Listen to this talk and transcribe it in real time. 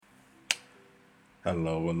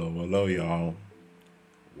Hello, hello, hello, y'all.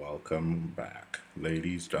 Welcome back,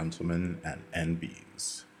 ladies, gentlemen, and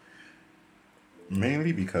NBs.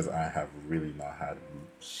 Mainly because I have really not had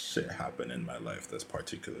shit happen in my life that's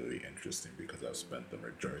particularly interesting because I've spent the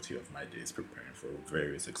majority of my days preparing for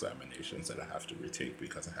various examinations that I have to retake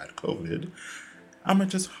because I had COVID. I'ma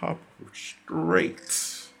just hop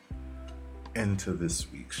straight into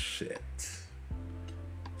this week's shit.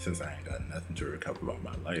 Since I ain't got nothing to recover about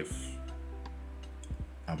my life,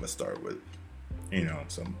 I'm gonna start with,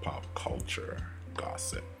 some pop culture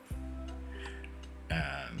gossip.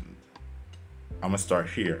 And I'm gonna start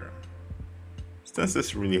here. Since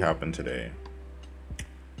this really happened today,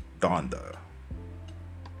 Donda,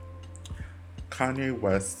 Kanye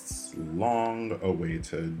West's long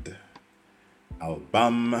awaited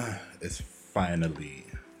album is finally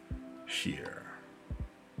here.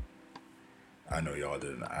 I know y'all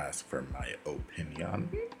didn't ask for my opinion.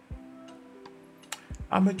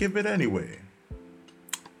 I'm gonna give it anyway.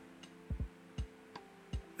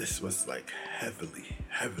 This was like heavily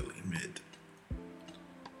mid.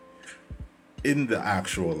 In the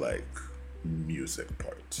actual like music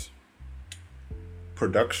part.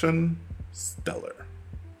 Production, stellar.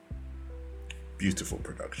 Beautiful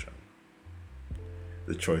production.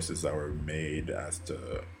 The choices that were made as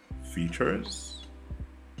to features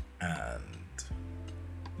and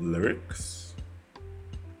lyrics,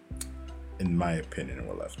 in my opinion,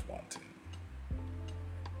 were left wanting.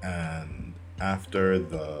 And after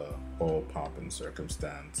the whole pomp and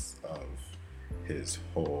circumstance of his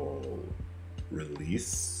whole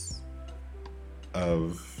release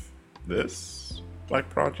of this like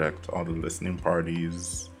project, all the listening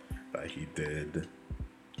parties that he did,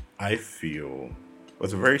 I feel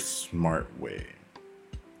was a very smart way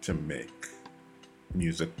to make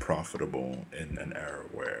music profitable in an era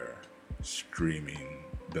where streaming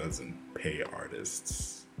doesn't pay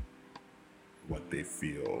artists what they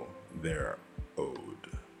feel they're owed.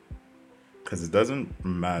 Because it doesn't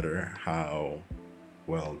matter how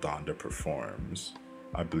well Donda performs.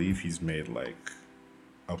 I believe he's made like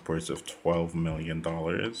upwards of $12 million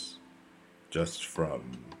just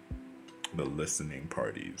from the listening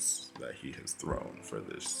parties that he has thrown for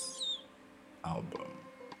this album.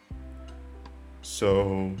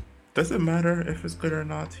 So, does it matter if it's good or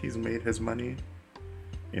not? He's made his money.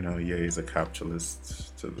 He's a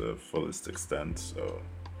capitalist to the fullest extent. So,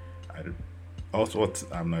 I also,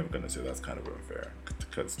 I'm not even gonna say that's kind of unfair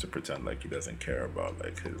because to pretend like he doesn't care about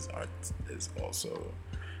like his art is also,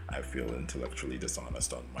 I feel, intellectually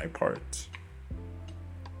dishonest on my part.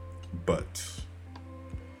 But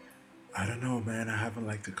I don't know, man. I haven't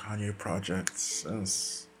liked the Kanye project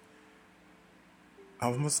since. I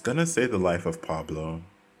was gonna say The Life of Pablo,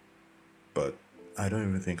 but I don't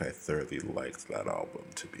even think I thoroughly liked that album,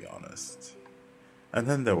 to be honest. And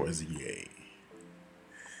then there was Yay,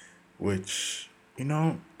 which,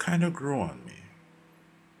 kind of grew on me.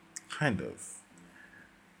 Kind of.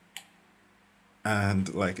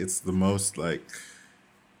 And, like, it's the most, like,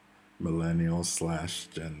 millennial slash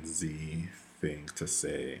Gen Z thing to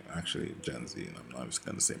say. Actually, Gen Z, and I'm not just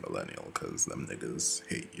gonna say millennial because them niggas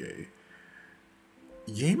hate Yay.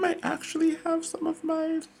 Ye might actually have some of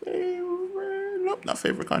my favorite, nope, not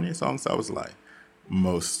favorite Kanye songs. That was a lie.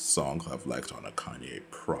 Most songs I've liked on a Kanye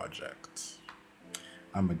project.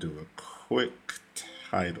 I'm gonna do a quick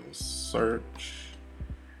title search.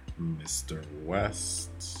 Mr. West.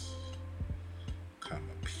 Come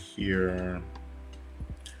up here.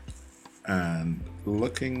 And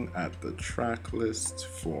looking at the track list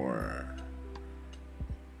for.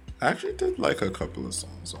 I actually did like a couple of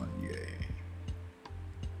songs on Yay.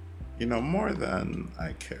 More than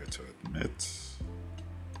I care to admit.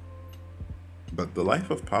 But The Life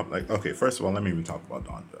of Pop, like, okay, first of all, let me even talk about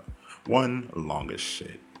Donda. One, long as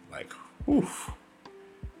shit. Like, oof.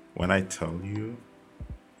 When I tell you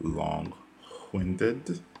long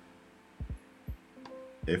winded,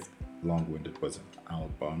 if long winded was an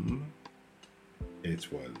album,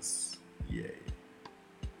 it was Yay.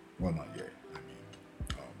 Well, not Yay, I mean,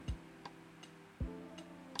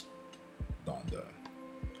 Donda.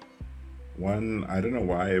 One, I don't know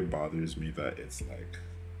why it bothers me that it's like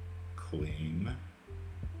clean.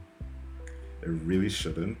 It really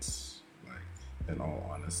shouldn't. Like, in all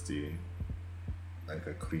honesty, like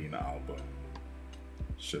a clean album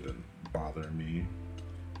shouldn't bother me.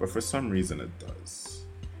 But for some reason it does.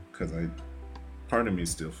 Because part of me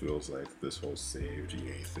still feels like this whole Saved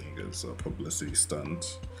Yay thing is a publicity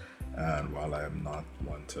stunt. And while I am not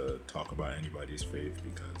one to talk about anybody's faith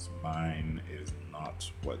because mine is not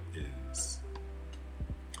what is,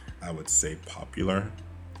 I would say, popular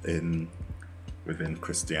in within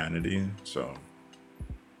Christianity. So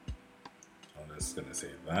just gonna say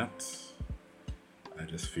that. I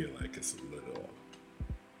just feel like it's a little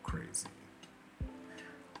crazy.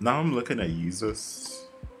 Now I'm looking at Jesus,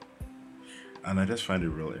 and I just find it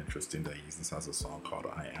real interesting that Jesus has a song called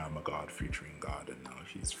 "I Am a God" featuring God, and now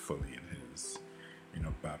he's fully in his,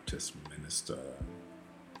 Baptist minister.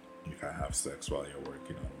 You can have sex while you're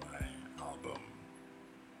working on my album.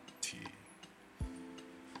 T.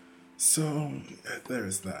 So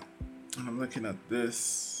there's that. And I'm looking at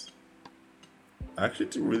this. I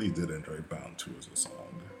actually really did enjoy Bound 2 as a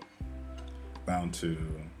song. Bound 2,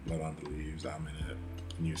 Blood on the Leaves, I'm in it.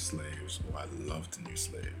 New Slaves. Oh, I loved New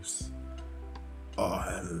Slaves. Oh,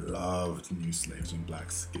 I loved New Slaves and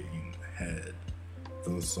Black Skin Head.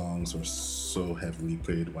 Those songs were so heavily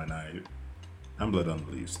played when and Blood on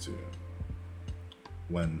the Leaves too.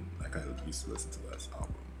 When I used to listen to this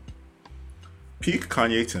album. Peak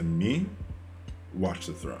Kanye to me, Watch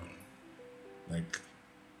the Throne. Like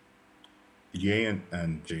Ye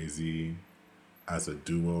and Jay-Z as a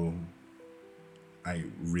duo, I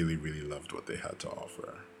really, really loved what they had to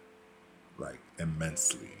offer. Like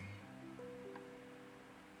immensely.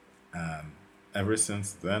 And ever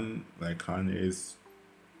since then, like Kanye's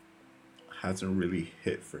hasn't really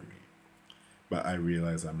hit for me. But I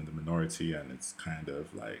realize I'm in the minority and it's kind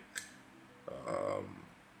of like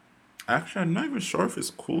actually I'm not even sure if it's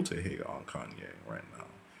cool to hate on Kanye right now.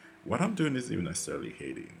 What I'm doing isn't even necessarily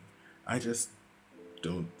hating. I just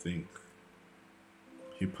don't think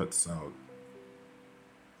he puts out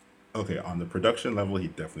okay, on the production level he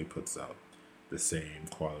definitely puts out the same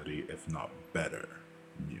quality, if not better,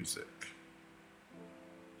 music.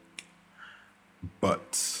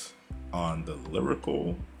 But on the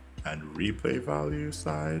lyrical and replay value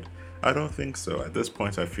side, I don't think so. At this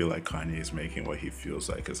point, I feel like Kanye is making what he feels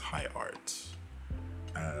like is high art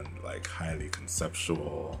and like highly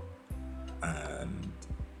conceptual, and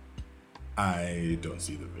I don't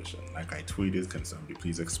see the vision. Like I tweeted, can somebody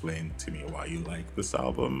please explain to me why you like this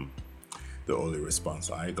album? The only response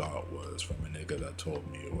I got was from a nigga that told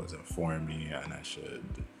me it wasn't for me and I should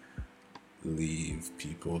leave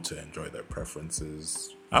people to enjoy their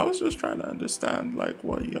preferences. I was just trying to understand like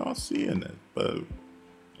what y'all see in it, but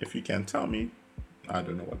if you can't tell me, I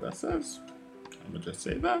don't know what that says. I'm gonna just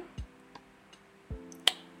say that.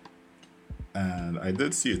 And I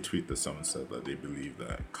did see a tweet that someone said that they believe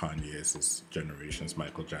that Kanye is this generation's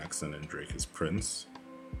Michael Jackson and Drake is Prince.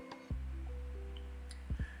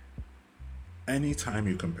 Anytime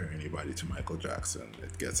you compare anybody to Michael Jackson,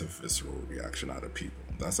 it gets a visceral reaction out of people.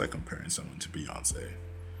 That's like comparing someone to Beyonce.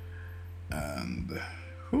 And,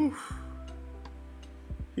 whew,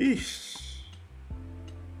 eesh,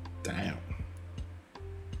 damn.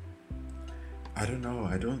 I don't know.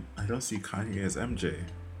 I don't see Kanye as MJ.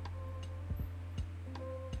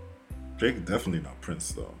 Drake definitely not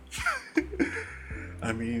Prince though.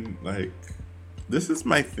 I mean, like, this is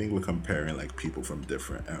my thing with comparing like people from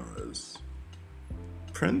different eras.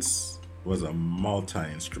 Prince was a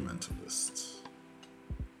multi-instrumentalist.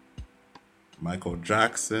 Michael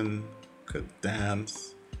Jackson could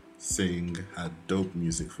dance, sing, had dope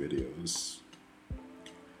music videos.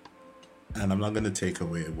 And I'm not going to take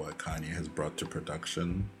away what Kanye has brought to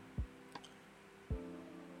production.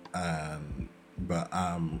 But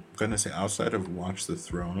I'm going to say outside of Watch the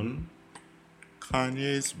Throne,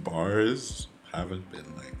 Kanye's bars haven't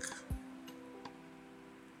been like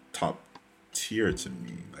top tier to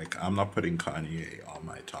me. Like I'm not putting Kanye on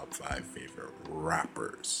my top 5 favorite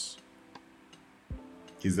rappers.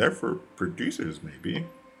 He's there for producers maybe,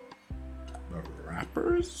 but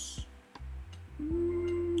rappers,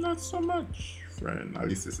 not so much, friend. At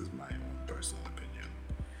least this is my own personal opinion.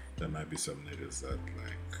 There might be some niggas that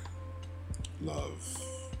like love.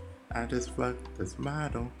 I just fucked this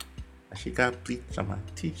model and she got bleach on my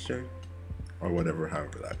t-shirt or whatever,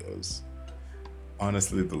 however that goes.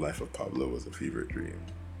 Honestly, The Life of Pablo was a fever dream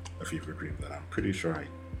that I'm pretty sure I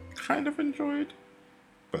kind of enjoyed,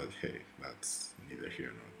 but hey, that's neither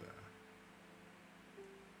here nor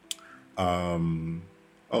there.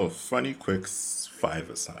 Oh, funny quick 5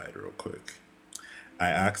 aside real quick. I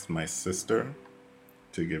asked my sister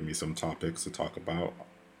to give me some topics to talk about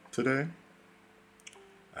today,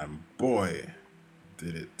 and boy,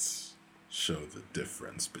 did it show the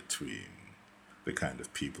difference between the kind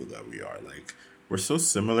of people that we are. Like, we're so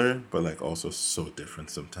similar, but like also so different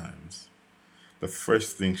sometimes. The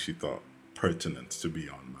first thing she thought pertinent to be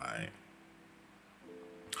on my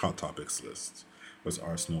hot topics list was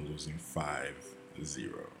Arsenal losing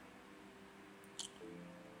 5-0.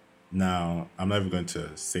 Now, I'm not even going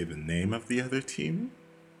to say the name of the other team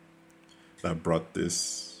that brought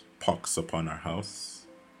this pox upon our house.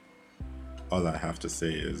 All I have to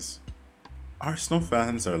say is Arsenal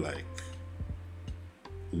fans are like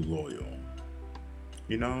loyal,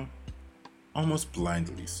 you know, almost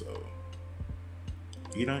blindly so.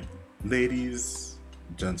 You know, ladies,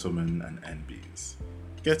 gentlemen, and NBs,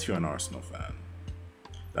 get you an Arsenal fan.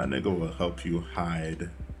 That nigga will help you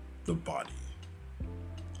hide the body.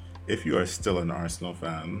 If you are still an Arsenal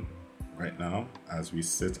fan right now, as we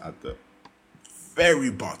sit at the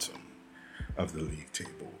very bottom of the league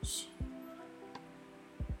tables,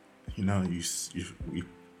 you know,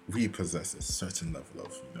 we possess a certain level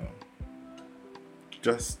of, you know,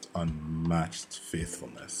 just unmatched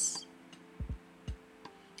faithfulness.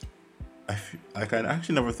 I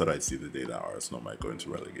actually never thought I'd see the day that Arsenal might go into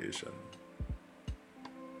relegation.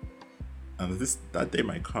 And that day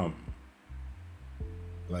might come.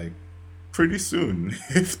 Like, pretty soon,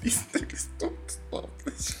 if these niggas don't stop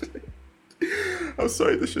this shit. I'm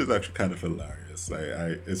sorry, this shit is actually kind of hilarious.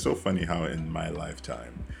 It's so funny how in my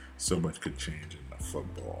lifetime, so much could change in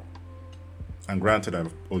football. And granted,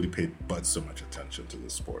 I've only paid but so much attention to the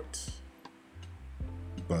sport.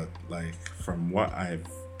 But, like, from what I've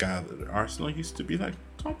gathered, Arsenal used to be, like,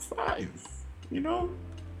 top 5, you know?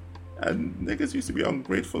 And niggas used to be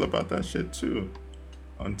ungrateful about that shit, too.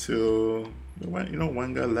 Until, you know,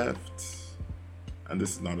 Wenger left. And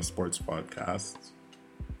this is not a sports podcast.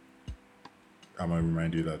 I might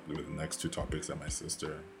remind you that with the next 2 topics that my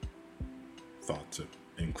sister thought to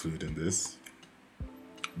include in this.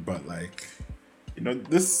 But, like, you know,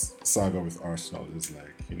 this saga with Arsenal is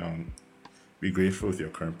like, you know, be grateful with your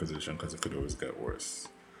current position because it could always get worse.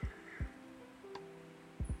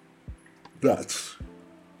 That's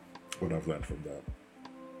what I've learned from that.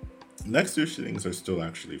 Next 2 things are still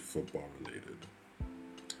actually football related.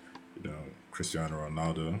 You know, Cristiano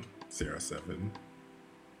Ronaldo, CR7,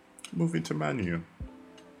 moving to Man U.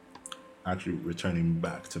 Actually returning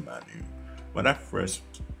back to Man U. When I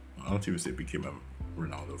don't even say became a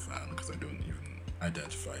Ronaldo fan because I don't even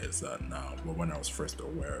identify as that now. But when I was first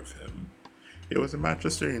aware of him, it was in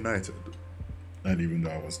Manchester United. And even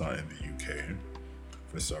though I was not in the UK,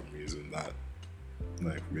 for some reason that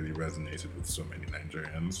like really resonated with so many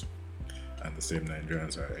Nigerians. And the same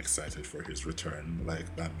Nigerians are excited for his return.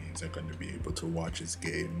 Like, that means they're going to be able to watch his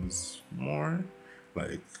games more.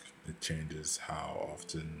 Like, it changes how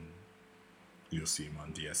often you'll see him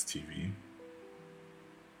on DSTV.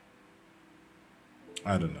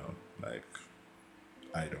 I don't know. Like,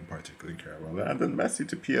 I don't particularly care about that. And then Messi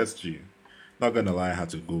to PSG. Not gonna lie, I had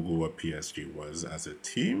to Google what PSG was as a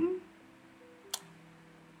team.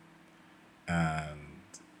 And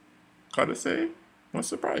gotta say, I was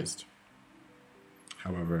surprised.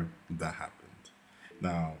 However, that happened.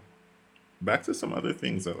 Now, back to some other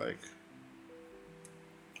things that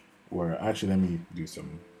actually, let me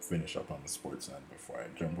finish up on the sports end before I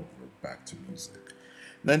jump over back to music.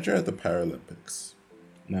 Nigeria at the Paralympics.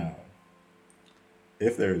 Now,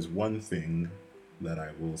 if there is one thing that I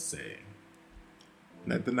will say,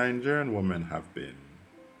 that the Nigerian women have been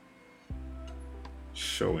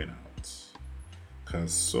showing out.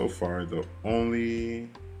 Because so far, the only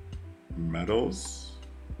medals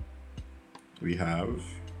we have,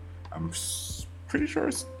 I'm pretty sure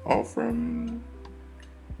it's all from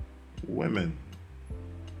women,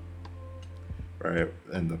 right?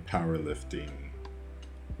 In the powerlifting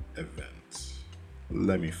event.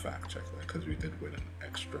 Let me fact check that because we did win an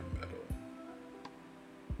extra medal.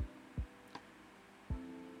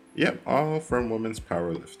 Yep, all from women's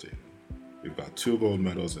powerlifting. We've got 2 gold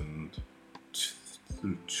medals and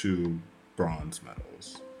 2 bronze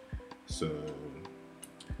medals. So,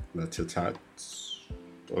 Latifat,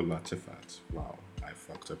 wow, I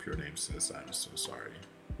fucked up your name, sis, I'm so sorry.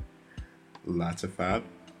 Latifat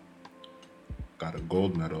got a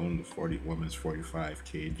gold medal in the women's 45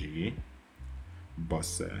 kg.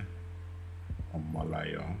 Bosse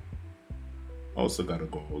Omalayo also got a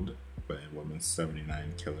gold, but in women's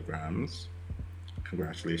 79 kilograms.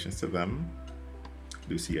 Congratulations to them.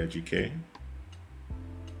 Lucy Ejike,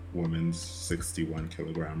 women's 61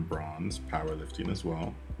 kilogram bronze, powerlifting as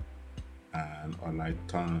well. And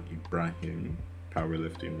Olaitan Ibrahim,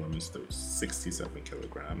 powerlifting women's 67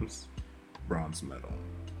 kilograms, bronze medal.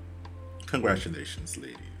 Congratulations,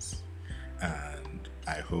 ladies. And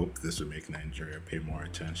I hope this will make Nigeria pay more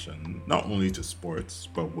attention, not only to sports,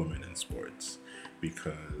 but women in sports.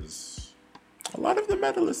 Because a lot of the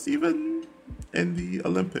medalists, even in the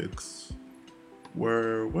Olympics,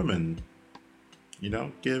 were women. You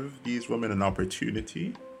know, give these women an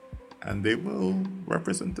opportunity and they will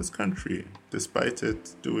represent this country, despite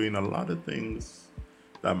it doing a lot of things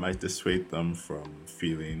that might dissuade them from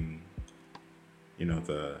feeling, you know,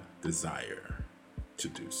 the desire to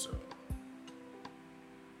do so.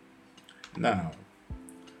 Now,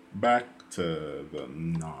 back to the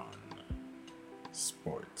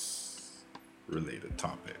non-sports related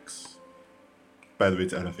topics. By the way,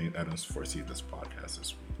 I don't foresee this podcast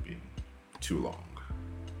this week being too long.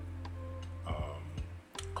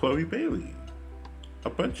 Chloe Bailey, a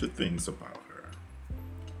bunch of things about her.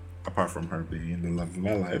 Apart from her being the love of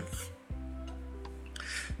my life,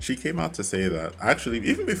 she came out to say that, actually,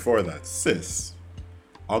 even before that, sis,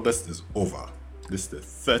 August is over. This is the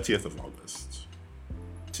 30th of August.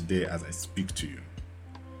 Today, as I speak to you.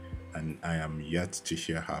 And I am yet to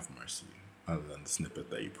hear Have Mercy, other than the snippet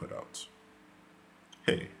that you put out.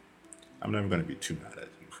 Hey, I'm never going to be too mad at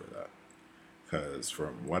you for that. Because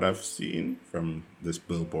from what I've seen from this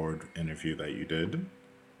Billboard interview that you did,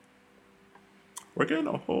 we're getting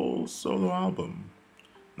a whole solo album.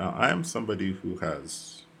 Now, I am somebody who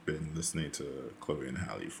has been listening to Chloe and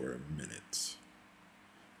Halle for a minute.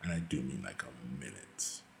 And I do mean like a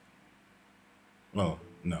minute. Well,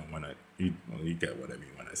 no, you get what I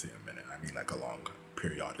mean when I say a minute. I mean like a long,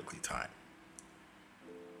 periodically time.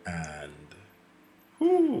 And,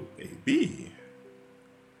 whoo, baby.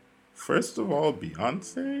 First of all,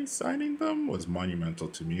 Beyonce signing them was monumental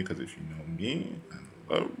to me because if you know me, I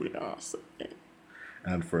love Beyonce.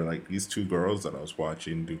 And for like these two girls that I was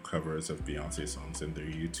watching do covers of Beyonce songs in their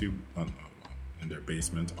in their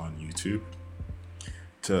basement on YouTube,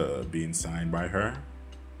 to being signed by her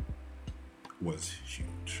was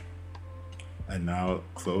huge. And now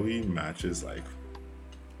Chloe matches like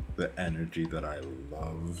the energy that I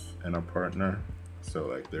love in a partner. So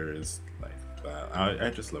like there is like that.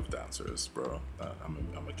 I just love dancers, bro. I'm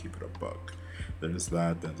gonna keep it a buck. There's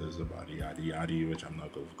that. Then there's about yadi yadi, which I'm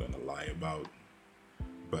not gonna lie about.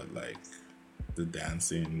 But like the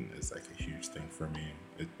dancing is like a huge thing for me.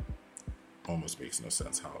 It almost makes no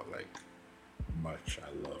sense how like much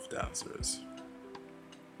I love dancers.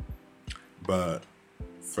 But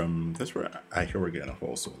from this, I hear we're getting a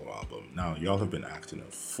whole solo album. Now, y'all have been acting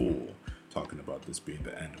a fool talking about this being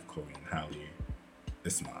the end of Chloe and Halle.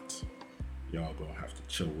 It's not. Y'all gonna have to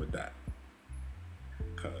chill with that.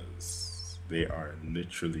 Because they are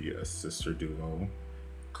literally a sister duo.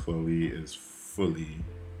 Chloe is fully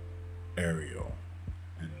Ariel.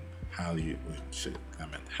 And Halle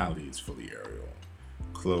is fully Ariel.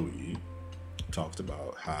 Chloe talked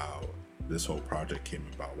about how this whole project came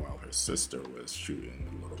about while her sister was shooting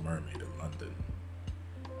The Little Mermaid in London.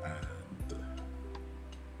 And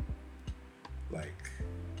like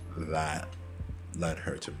that led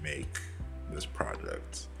her to make this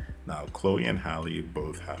project. Now, Chloe and Halle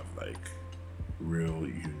both have like real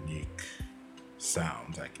unique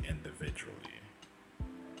sounds, like individually.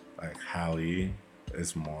 Like Halle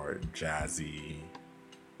is more jazzy,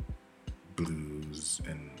 blues,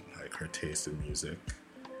 and like her taste in music.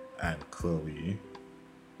 And Chloe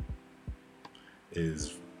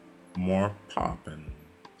is more pop and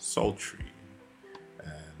sultry,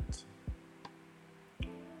 and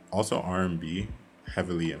also R&B,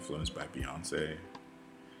 heavily influenced by Beyonce.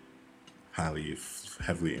 Halle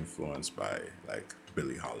heavily influenced by like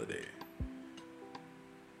Billie Holiday.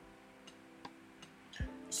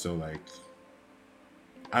 So like,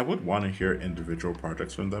 I would want to hear individual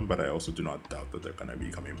projects from them, but I also do not doubt that they're gonna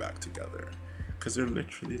be coming back together. Because they're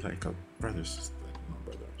literally like a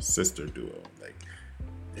sister duo. Like,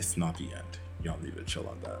 it's not the end. Y'all need to chill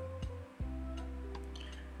on that.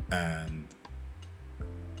 And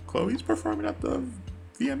Chloe's performing at the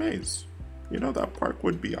VMAs. You know, that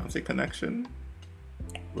Parkwood Beyonce connection?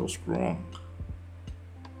 Real strong.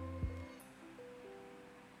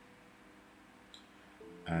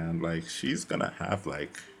 And like, she's gonna have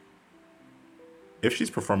like, if she's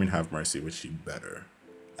performing Have Mercy, which she better,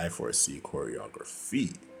 I foresee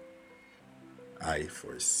choreography. I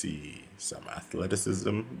foresee some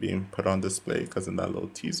athleticism being put on display because in that little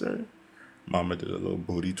teaser, Mama did a little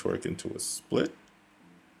booty twerk into a split.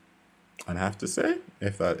 And I have to say,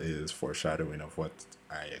 if that is foreshadowing of what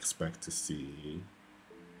I expect to see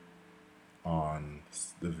on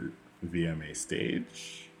the VMA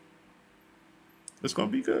stage, it's going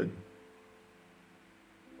to be good.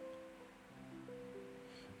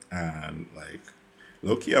 And like,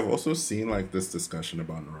 low-key, I've also seen like this discussion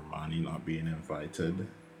about Normani not being invited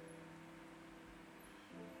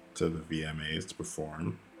to the VMAs to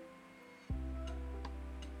perform.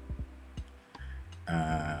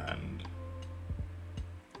 And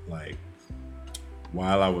like,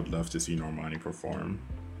 while I would love to see Normani perform,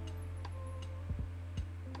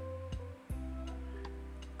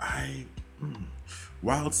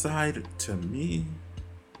 Wild Side to me,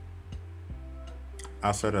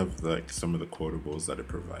 outside of like some of the quotables that it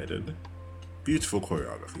provided, beautiful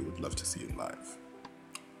choreography, would love to see it live.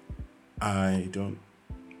 I don't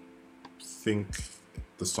think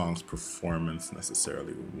the song's performance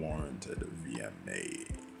necessarily warranted a VMA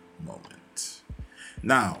moment.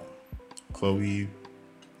 Now, Chloe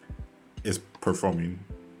is performing,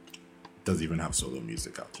 doesn't even have solo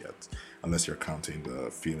music out yet, unless you're counting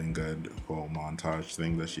the Feeling Good whole montage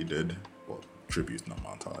thing that she did. Well, tribute, not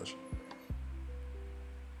montage.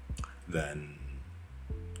 Then,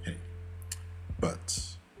 hey.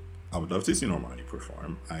 But I would love to see Normani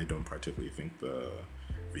perform. I don't particularly think the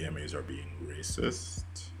VMAs are being racist.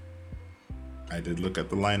 I did look at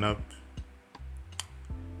the lineup.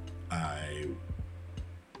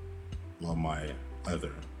 My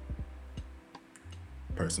other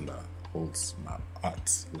person that holds my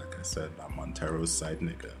heart, like I said, Montero's side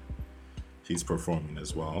nigga, he's performing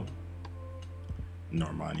as well.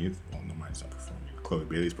 Normani's not performing. Chloe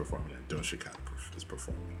Bailey's performing, and Doja Cat is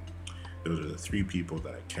performing. Those are the three people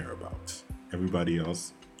that I care about. Everybody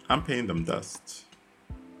else, I'm paying them dust.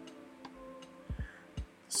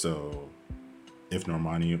 So, if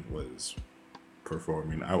Normani was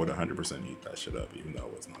performing, I would 100% eat that shit up, even though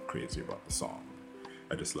I was not crazy about the song.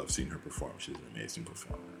 I just love seeing her perform. She's an amazing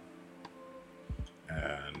performer.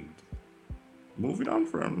 And moving on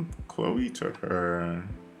from Chloe to her,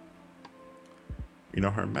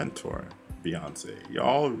 her mentor, Beyonce.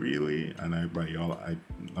 Y'all really, and by y'all,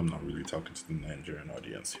 I'm not really talking to the Nigerian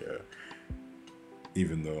audience here,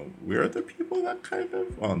 even though we're the people that kind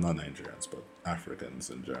of, well, not Nigerians, but Africans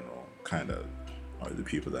in general, kind of are the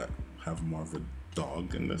people that have more of a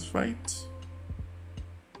dog in this fight.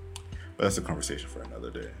 But that's a conversation for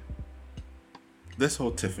another day. This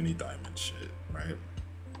whole Tiffany Diamond shit, right?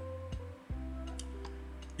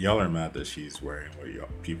 Y'all are mad that she's wearing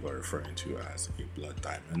what people are referring to as a blood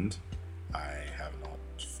diamond. I have not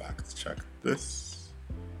fact checked this.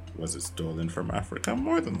 Was it stolen from Africa?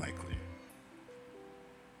 More than likely.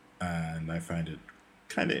 And I find it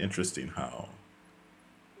kind of interesting how,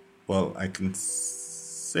 well, I can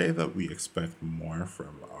say that we expect more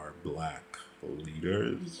from our black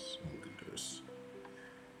leaders.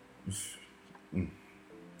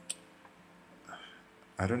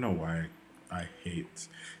 I don't know why I hate.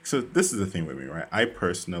 So this is the thing with me, right? I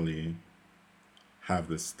personally have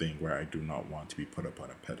this thing where I do not want to be put up on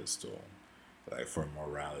a pedestal, like for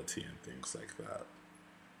morality and things like that.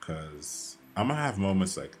 Because I'm gonna have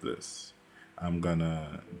moments like this. I'm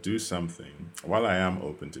gonna do something while I am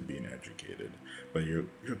open to being educated, but you're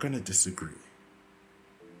gonna disagree.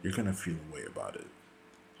 You're gonna feel a way about it.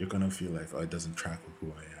 You're gonna feel like, oh, it doesn't track with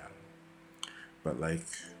who I am. But like,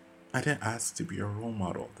 I didn't ask to be a role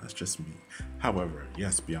model. That's just me. However,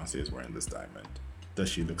 yes, Beyonce is wearing this diamond. Does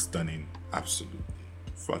she look stunning? Absolutely.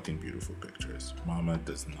 Fucking beautiful pictures. Mama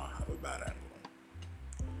does not have a bad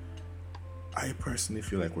angle. I personally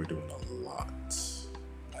feel like we're doing a lot.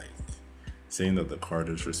 Like, saying that the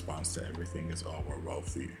Carter's response to everything is, oh, we're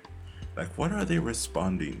wealthy. Like, what are they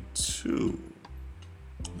responding to?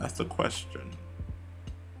 That's the question.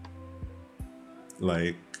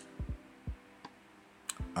 Like,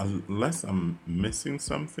 unless I'm missing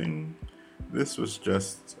something, this was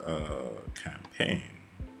just a campaign.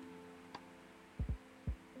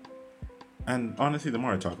 And honestly, the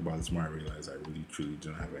more I talk about this, the more I realize I really truly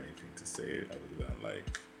don't have anything to say other than,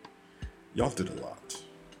 like, y'all did a lot.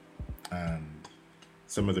 And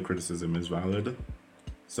some of the criticism is valid.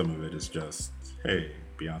 Some of it is just, hey,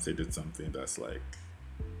 Beyonce did something that's like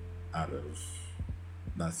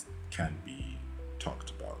that can be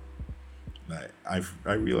talked about. Like,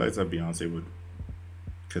 I realized that Beyonce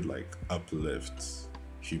could like uplift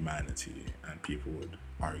humanity, and people would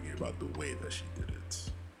argue about the way that she did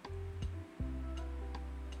it.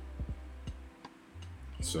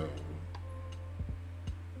 So,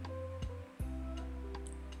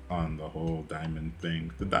 on the whole diamond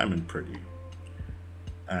thing, the diamond pretty,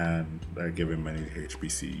 and they're giving money to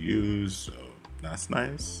HBCUs, so that's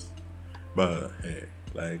nice. But hey,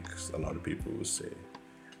 like a lot of people will say,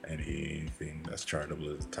 anything that's charitable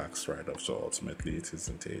is a tax write-off, so ultimately it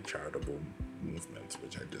isn't a charitable movement,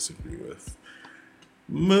 which I disagree with.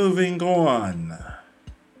 Moving on.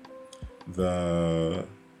 The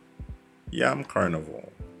Yam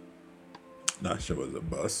Carnival. That shit was a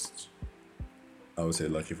bust. I would say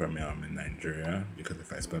lucky for me I'm in Nigeria, because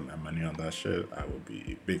if I spend my money on that shit, I would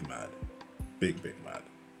be big mad. Big mad.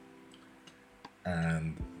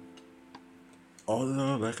 And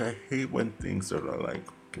although, like, I hate when things that are like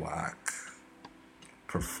black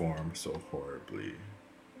perform so horribly.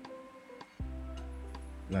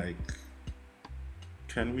 Like,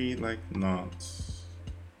 can we like not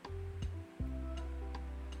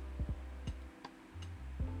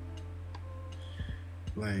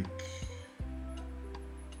like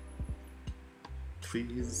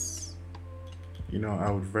please, I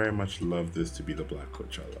would very much love this to be the Black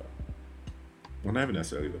Coachella. Well, not even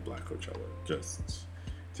necessarily the Black Coachella, just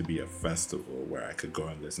to be a festival where I could go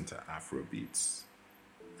and listen to Afro beats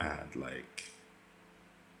and like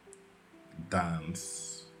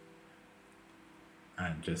dance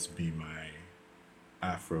and just be my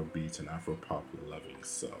Afro beat and Afro pop loving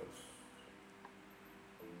self.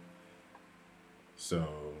 So,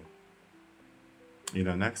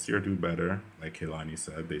 next year do better. Like Kehlani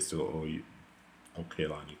said, they still owe you a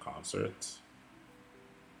Kehlani concert.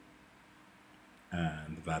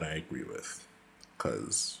 And that I agree with.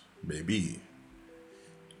 Because, baby,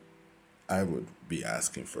 I would be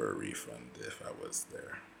asking for a refund if I was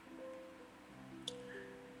there.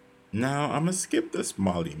 Now, I'm going to skip this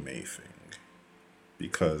Molly May thing.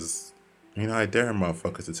 Because, I dare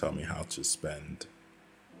motherfuckers to tell me how to spend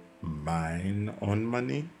mine own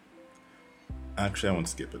money. Actually, I won't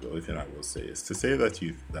skip it. The only thing I will say is to say that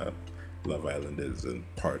that Love Island isn't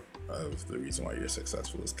part of the reason why you're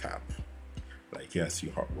successful is cap. Like, yes,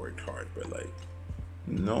 you worked hard, but like,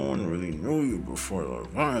 no one really knew you before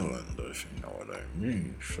Love Island, if you know what I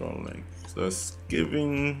mean. So, like, just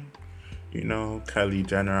giving, Kylie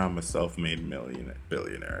Jenner, I'm a self-made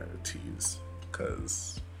billionaire tease,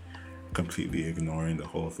 because completely ignoring the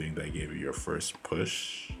whole thing that gave you your first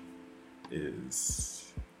push is,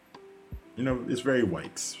 it's very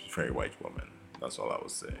white woman. That's all I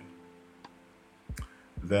was saying.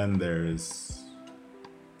 Then there's,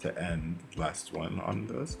 to end, last one on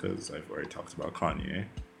this, because I've already talked about Kanye.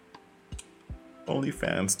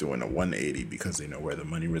 OnlyFans doing a 180 because they know where the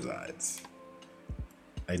money resides.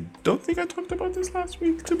 I don't think I talked about this last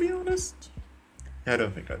week, to be honest. Yeah, I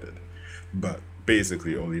don't think I did. But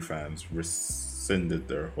basically, OnlyFans rescinded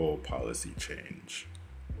their whole policy change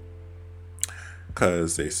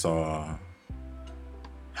because they saw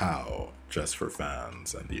how Just for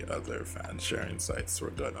Fans and the other fan sharing sites were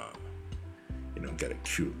gonna, get a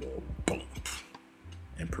cute little bump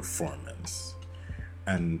in performance.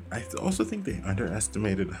 And I also think they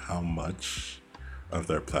underestimated how much of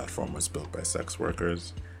their platform was built by sex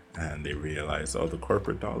workers, and they realized, the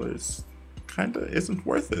corporate dollars kind of isn't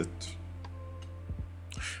worth it.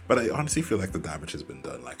 But I honestly feel like the damage has been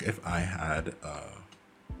done. Like, if I had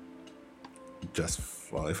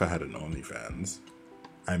if I had an OnlyFans,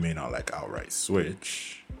 I may not like outright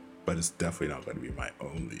switch, but it's definitely not going to be my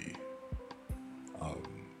only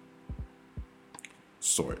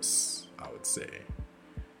source, I would say.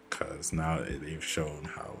 Because now they've shown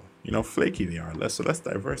how, flaky they are. So let's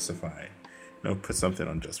diversify. Put something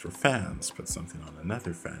on Just for Fans, put something on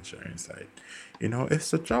another fan sharing site.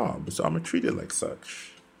 It's a job, so I'm going to treat it like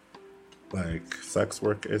such. Like, sex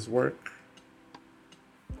work is work.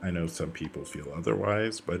 I know some people feel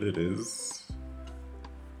otherwise, but it is.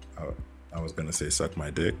 I was going to say suck my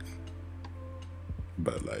dick,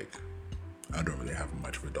 but like, I don't really have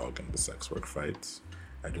much of a dog in the sex work fights.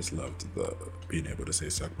 I just loved being able to say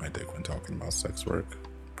suck my dick when talking about sex work.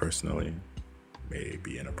 Personally, may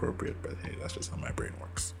be inappropriate, but hey, that's just how my brain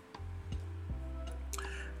works.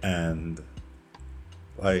 And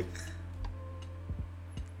like,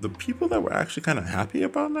 the people that were actually kind of happy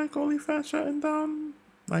about like OnlyFans shutting down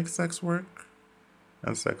like sex work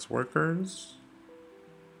and sex workers,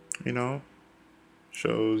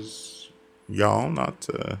 shows y'all not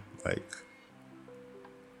to like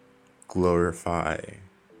glorify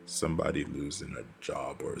somebody losing a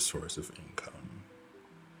job or a source of income,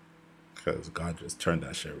 because God just turned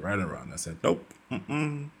that shit right around and said, nope,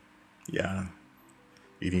 yeah,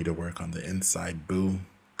 you need to work on the inside, boo,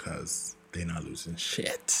 because they're not losing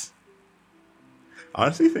shit. I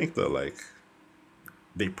honestly think that like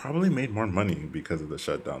they probably made more money because of the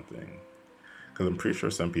shutdown thing. Because I'm pretty sure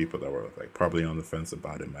some people that were like probably on the fence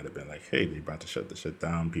about it might have been like, hey, they about to shut the shit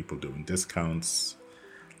down, people doing discounts,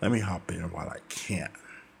 let me hop in while I can.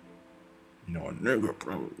 A nigga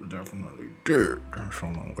probably definitely did. That's all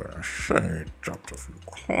I'm gonna say. Dropped a few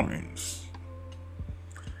coins.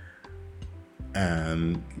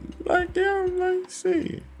 And like, yeah, like,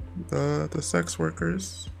 see, the sex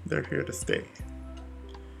workers, they're here to stay.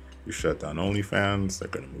 You shut down OnlyFans, they're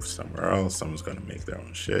gonna move somewhere else. Someone's gonna make their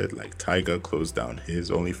own shit. Like Tyga closed down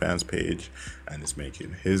his OnlyFans page and is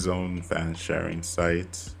making his own fan sharing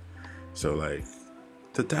site. So like,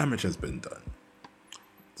 the damage has been done.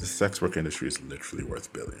 The sex work industry is literally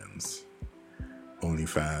worth billions.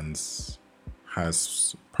 OnlyFans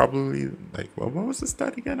has probably like, well, what was the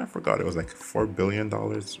stat again? I forgot. It was like $4 billion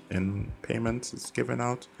in payments it's given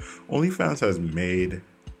out. OnlyFans has made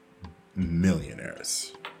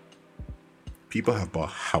millionaires. People have bought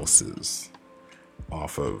houses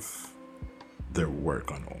off of their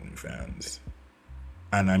work on OnlyFans.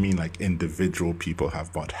 And I mean, like, individual people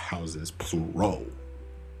have bought houses, plural.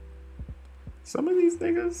 Some of these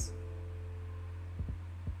niggas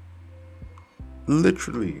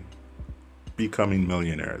literally becoming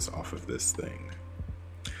millionaires off of this thing.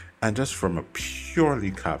 And just from a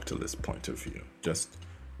purely capitalist point of view, just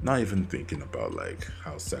not even thinking about like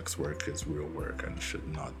how sex work is real work and should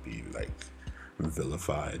not be like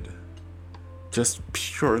vilified. Just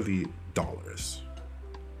purely dollars.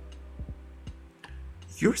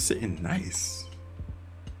 You're sitting nice.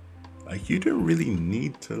 Like, you didn't really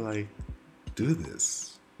need to like do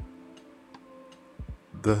this.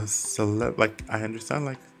 Like, I understand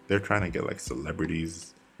like they're trying to get like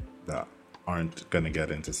celebrities that aren't gonna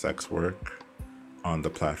get into sex work on the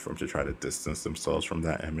platform to try to distance themselves from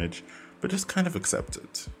that image, but just kind of accept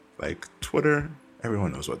it. Like, Twitter,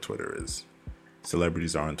 everyone knows what Twitter is.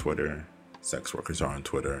 Celebrities are on Twitter, sex workers are on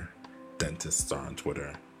Twitter, dentists are on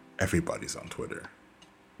Twitter, everybody's on Twitter.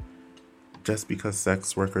 Just because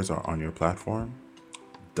sex workers are on your platform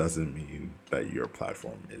doesn't mean that your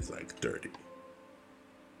platform is like dirty.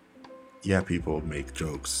 Yeah, people make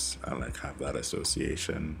jokes and like have that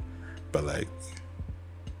association, but like,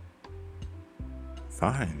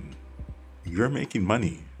 fine, you're making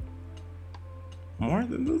money more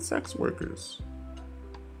than the sex workers.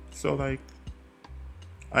 So like,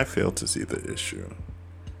 I fail to see the issue,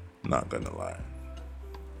 not gonna lie.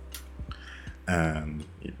 And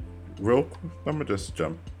real quick, let me just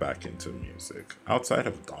jump back into music. Outside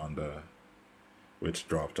of Donda, which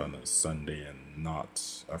dropped on a Sunday and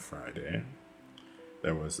not a Friday,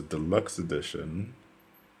 there was a deluxe edition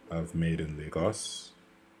of Made in Lagos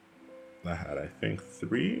that had, I think,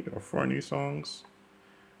 3 or 4 new songs.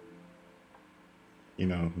 You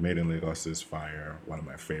know, Made in Lagos is fire, one of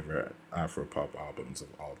my favorite Afro-pop albums of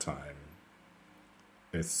all time.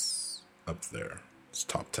 It's up there. It's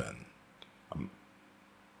top 10. I'm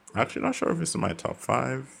actually not sure if it's in my top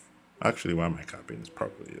 5. Actually, why am I copying? This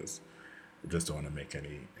probably is. I just don't want to make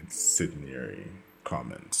any incendiary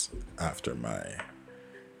comments after my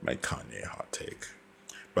Kanye hot take.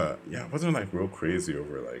 But yeah, it wasn't like real crazy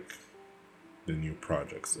over like the new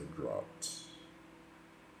projects that dropped.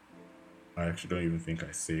 I actually don't even think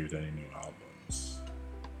I saved any new albums.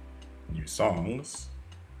 New songs.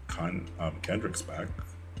 Kendrick's back.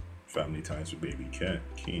 Family Ties with Baby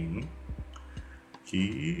Keem.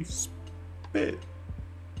 He spit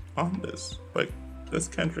on this. Like, does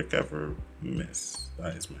Kendrick ever miss?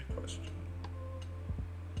 That is my question.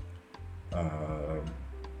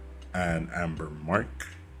 And Amber Mark,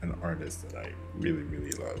 an artist that I really,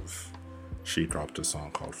 really love. She dropped a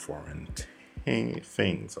song called Foreign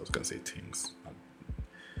Things. I was going to say Things.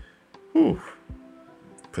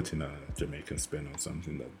 Putting a Jamaican spin on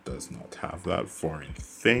something that does not have that. Foreign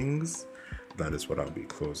Things. That is what I'll be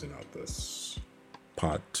closing out this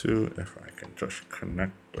part to. If I can just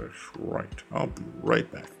connect this right. I'll be right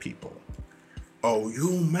back, people. Oh,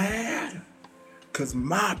 you mad? 'Cause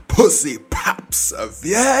my pussy pops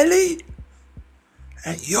severely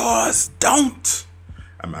and yours don't?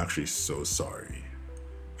 I'm actually so sorry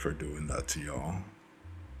for doing that to y'all.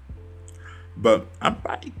 But I'm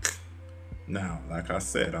back. Now, like I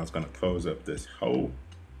said, I was going to close up this hoe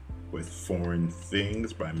with Foreign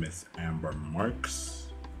Things by Miss Amber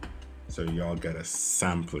Marks. So y'all get a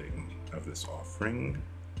sampling of this offering.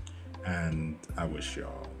 And I wish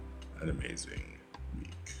y'all an amazing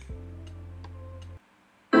week.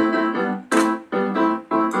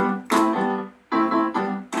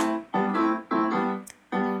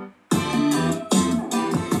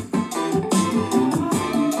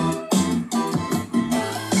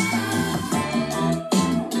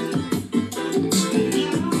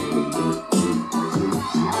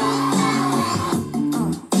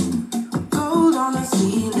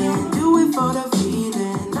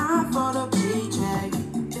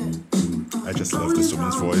 I just love this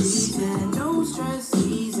woman's voice.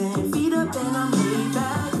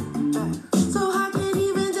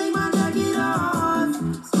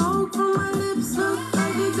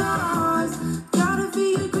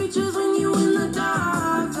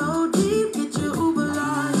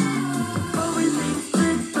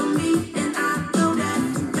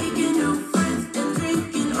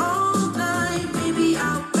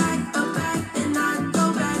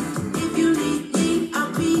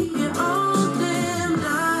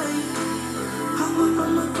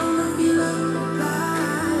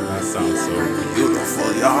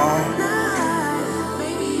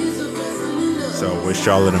 So wish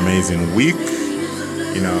y'all an amazing week.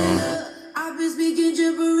 You know,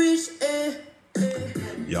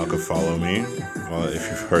 y'all can follow me. Well, if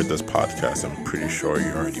you've heard this podcast, I'm pretty sure you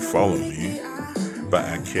already follow me. But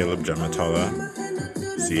at Caleb Jamatola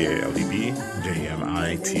CALEBJMITOLA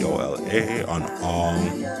on all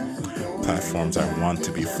platforms I want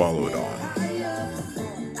to be followed on.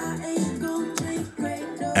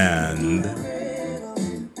 And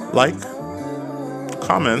like,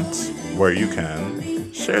 comment where you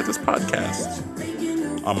can, share this podcast.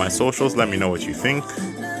 On my socials, let me know what you think.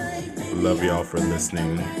 Love y'all for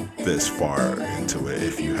listening this far into it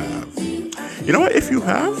if you have. You know what? If you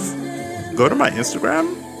have, go to my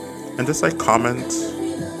Instagram and just like comment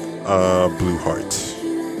blue heart.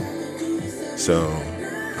 So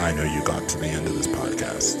I know you got to the end of this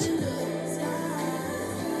podcast.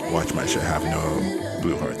 Watch my shit have no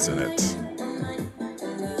blue hearts in it.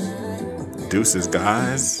 Deuces,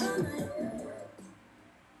 guys.